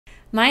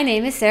My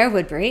name is Sarah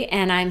Woodbury,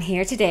 and I'm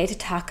here today to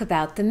talk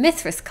about the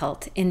Mithras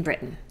cult in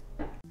Britain.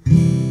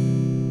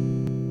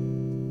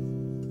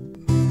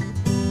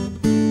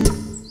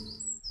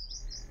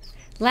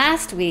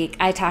 Last week,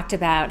 I talked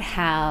about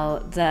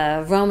how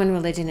the Roman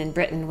religion in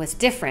Britain was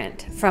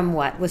different from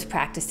what was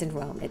practiced in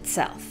Rome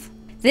itself.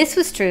 This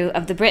was true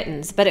of the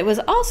Britons, but it was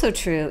also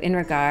true in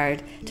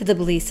regard to the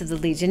beliefs of the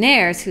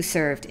legionnaires who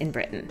served in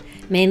Britain,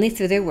 mainly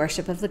through their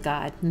worship of the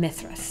god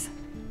Mithras.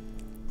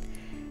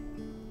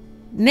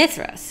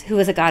 Mithras, who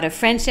was a god of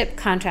friendship,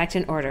 contract,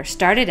 and order,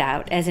 started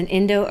out as an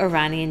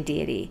Indo-Iranian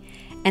deity,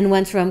 and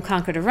once Rome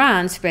conquered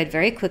Iran, spread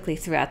very quickly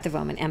throughout the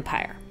Roman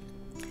Empire.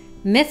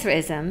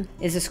 Mithraism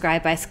is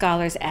described by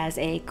scholars as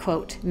a,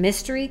 quote,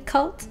 mystery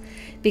cult,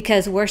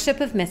 because worship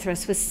of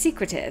Mithras was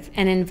secretive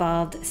and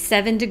involved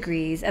 7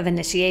 degrees of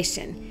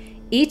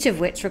initiation, each of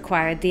which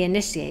required the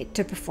initiate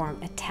to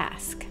perform a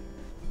task.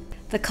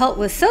 The cult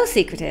was so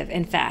secretive,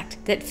 in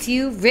fact, that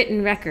few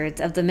written records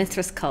of the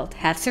Mithras cult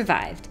have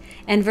survived,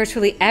 and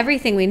virtually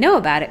everything we know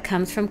about it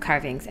comes from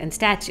carvings and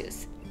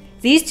statues.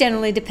 These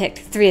generally depict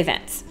 3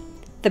 events: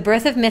 the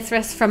birth of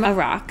Mithras from a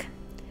rock,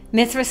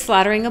 Mithras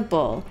slaughtering a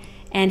bull,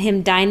 and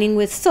him dining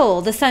with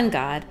Sol, the sun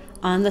god,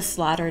 on the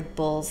slaughtered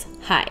bull's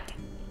hide.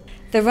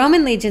 The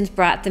Roman legions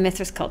brought the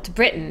Mithras cult to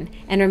Britain,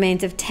 and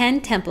remains of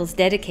 10 temples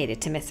dedicated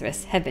to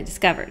Mithras have been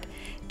discovered.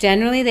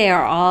 Generally, they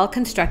are all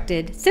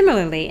constructed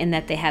similarly in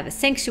that they have a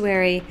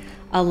sanctuary,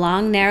 a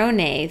long, narrow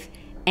nave,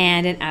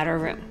 and an outer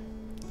room.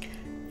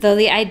 Though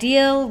the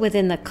ideal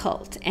within the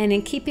cult, and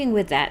in keeping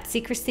with that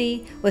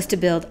secrecy, was to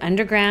build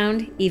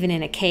underground, even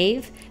in a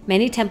cave,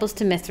 many temples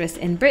to Mithras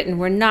in Britain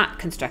were not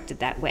constructed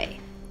that way.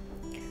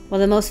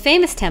 Well, the most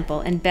famous temple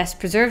and best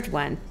preserved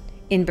one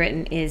in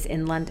Britain is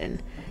in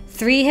London.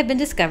 3 have been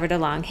discovered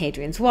along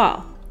Hadrian's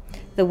Wall.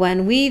 The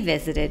one we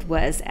visited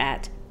was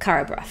at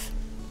Carabruff.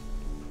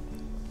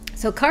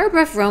 So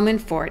Carabruff Roman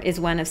Fort is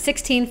one of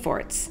 16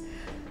 forts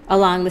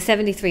along the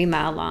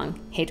 73-mile-long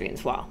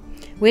Hadrian's Wall,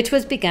 which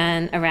was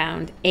begun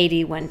around AD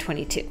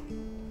 122.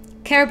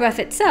 Carabruff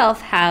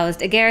itself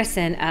housed a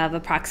garrison of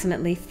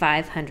approximately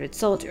 500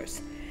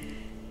 soldiers.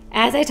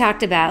 As I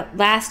talked about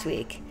last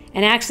week,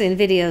 and actually in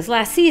videos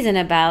last season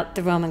about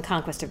the Roman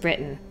conquest of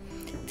Britain,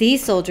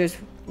 these soldiers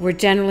were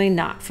generally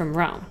not from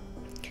Rome.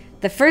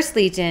 The first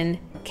legion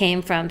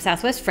came from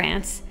southwest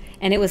France,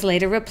 and it was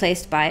later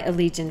replaced by a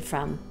legion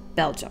from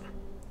Belgium.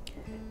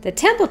 The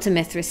temple to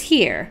Mithras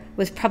here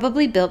was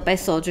probably built by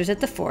soldiers at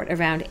the fort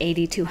around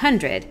AD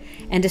 200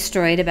 and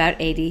destroyed about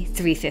AD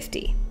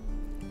 350.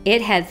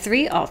 It had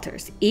 3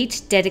 altars,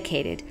 each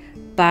dedicated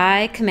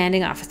by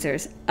commanding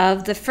officers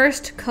of the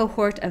first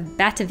cohort of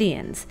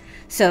Batavians,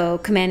 so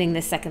commanding the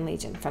 2nd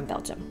Legion from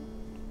Belgium.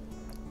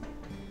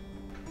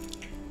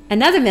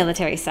 Another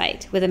military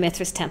site with a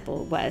Mithras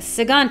temple was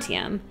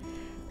Saguntium,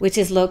 which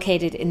is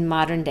located in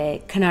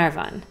modern-day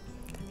Carnarvon.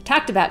 I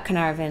talked about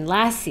Carnarvon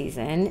last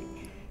season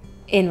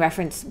in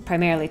reference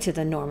primarily to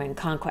the Norman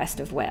conquest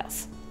of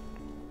Wales.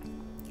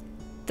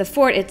 The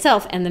fort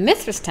itself and the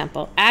Mithras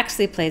temple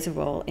actually plays a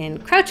role in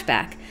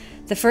Crouchback,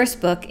 the first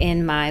book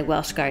in my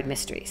Welsh Guard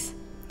mysteries.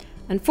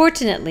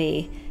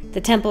 Unfortunately,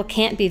 the temple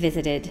can't be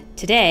visited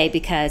today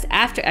because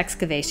after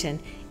excavation,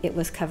 it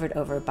was covered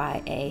over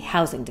by a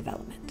housing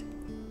development.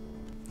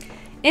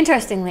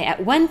 Interestingly,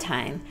 at one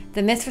time,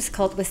 the Mithras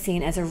cult was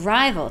seen as a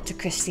rival to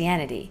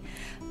Christianity,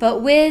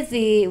 but with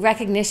the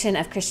recognition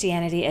of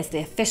Christianity as the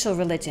official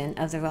religion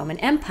of the Roman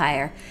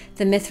Empire,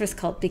 the Mithras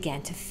cult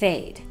began to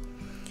fade.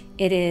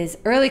 It is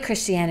early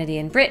Christianity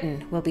in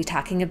Britain we'll be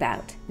talking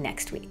about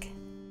next week.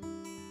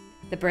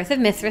 The birth of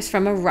Mithras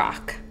from a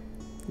rock,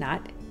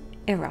 not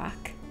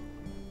Iraq,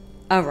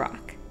 a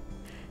rock.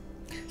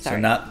 Sorry. So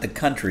not the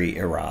country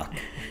Iraq,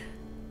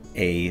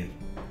 a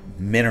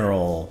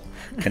mineral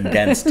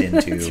condensed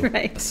into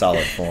right. a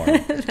solid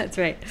form. That's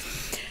right.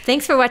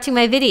 Thanks for watching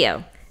my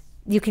video.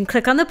 You can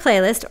click on the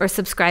playlist or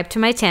subscribe to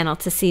my channel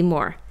to see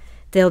more.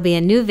 There'll be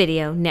a new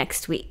video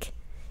next week.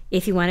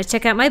 If you want to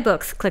check out my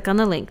books, click on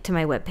the link to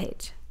my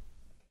webpage.